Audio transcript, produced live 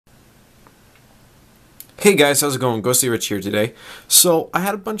Hey guys, how's it going? Ghostly Rich here today. So I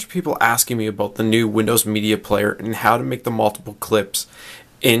had a bunch of people asking me about the new Windows Media Player and how to make the multiple clips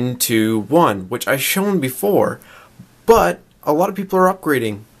into one, which I've shown before, but a lot of people are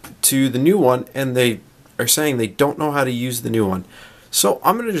upgrading to the new one and they are saying they don't know how to use the new one. So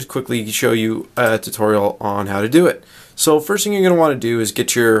I'm going to just quickly show you a tutorial on how to do it. So first thing you're going to want to do is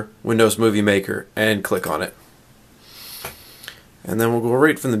get your Windows Movie Maker and click on it. And then we'll go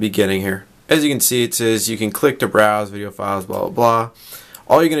right from the beginning here. As you can see, it says you can click to browse video files, blah, blah, blah.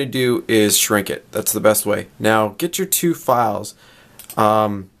 All you're going to do is shrink it. That's the best way. Now, get your two files.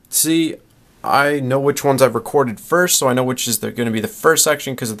 See, I know which ones I've recorded first, so I know which is going to be the first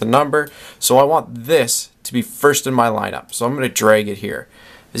section because of the number. So I want this to be first in my lineup. So I'm going to drag it here.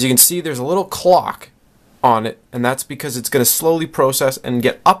 As you can see, there's a little clock on it, and that's because it's going to slowly process and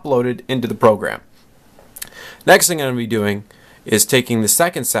get uploaded into the program. Next thing I'm going to be doing is taking the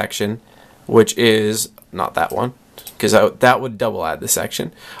second section, which is not that one, because that would double add the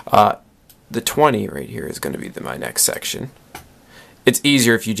section. The 20 right here is going to be my next section. It's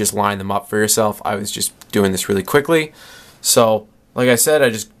easier if you just line them up for yourself. I was just doing this really quickly. So, like I said, I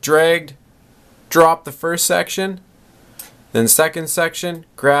just dragged, dropped the first section, then second section,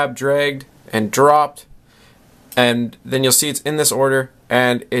 grabbed, dragged, and dropped. And then you'll see it's in this order,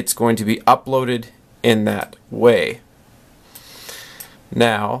 and it's going to be uploaded in that way.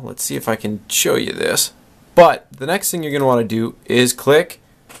 Now, let's see if I can show you this. But the next thing you're going to want to do is click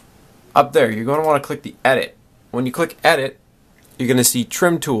up there. You're going to want to click the edit. When you click edit, you're going to see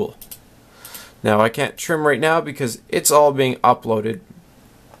trim tool. Now, I can't trim right now because it's all being uploaded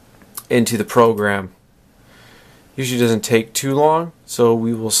into the program. Usually doesn't take too long, so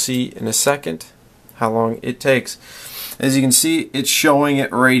we will see in a second how long it takes. As you can see, it's showing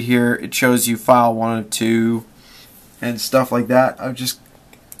it right here. It shows you file 1 of 2 and stuff like that. I'm just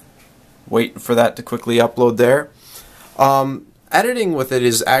waiting for that to quickly upload there. Editing with it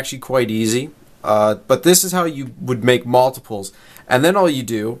is actually quite easy, but this is how you would make multiples. And then all you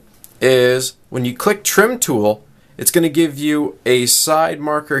do is when you click trim tool, it's going to give you a side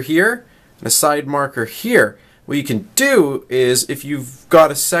marker here and a side marker here. What you can do is if you've got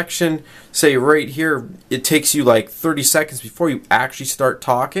a section, say right here, it takes you like 30 seconds before you actually start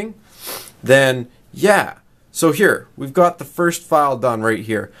talking, then yeah. So here, we've got the first file done right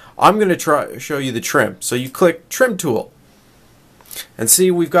here. I'm going to show you the trim. So you click trim tool. And see,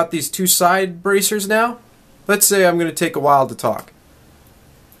 we've got these two side bracers now. Let's say I'm going to take a while to talk.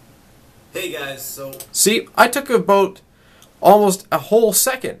 Hey guys, so... See, I took about almost a whole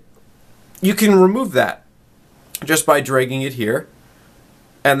second. You can remove that just by dragging it here.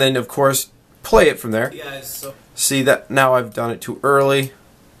 And then, of course, play it from there. Hey guys, so... See that now I've done it too early.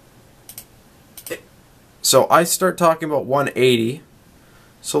 So I start talking about 180.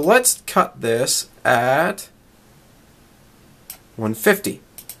 So let's cut this at 150.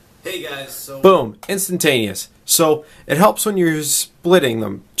 Hey guys, so... Boom, instantaneous. So it helps when you're splitting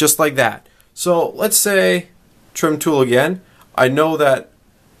them, just like that. So let's say trim tool again. I know that...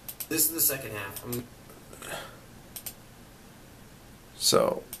 This is the second half. I'm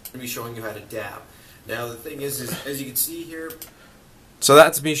so... going to be showing you how to dab. Now the thing is as you can see here... So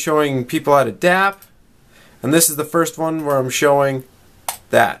that's me showing people how to dap. And this is the first one where I'm showing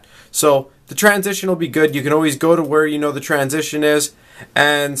that. So the transition will be good. You can always go to where you know the transition is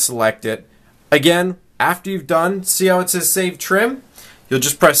and select it. Again, after you've done, see how it says save trim? You'll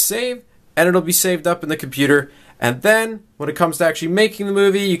just press save and it'll be saved up in the computer. And then when it comes to actually making the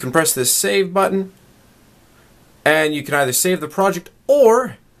movie, you can press this save button and you can either save the project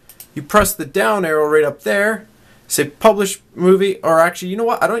or you press the down arrow right up there, say publish movie, or actually, you know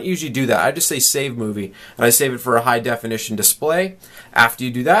what? I don't usually do that. I just say save movie, and I save it for a high definition display. After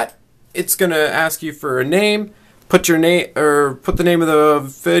you do that, it's gonna ask you for a name. Put your name or put the name of the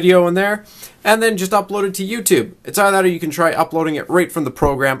video in there, and then just upload it to YouTube. It's either that or you can try uploading it right from the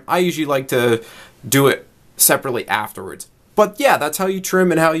program. I usually like to do it separately afterwards. But yeah, that's how you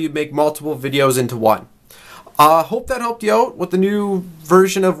trim and how you make multiple videos into one. Hope that helped you out with the new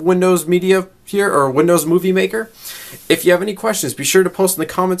version of Windows Media here, or Windows Movie Maker. If you have any questions, be sure to post in the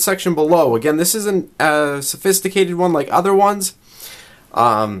comment section below. Again, this isn't a sophisticated one like other ones.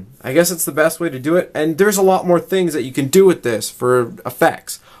 I guess it's the best way to do it, and there's a lot more things that you can do with this for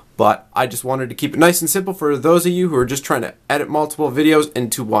effects. But I just wanted to keep it nice and simple for those of you who are just trying to edit multiple videos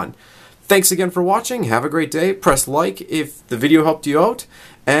into one. Thanks again for watching. Have a great day. Press like if the video helped you out,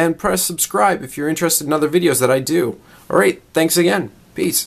 and press subscribe if you're interested in other videos that I do. Alright, thanks again. Peace.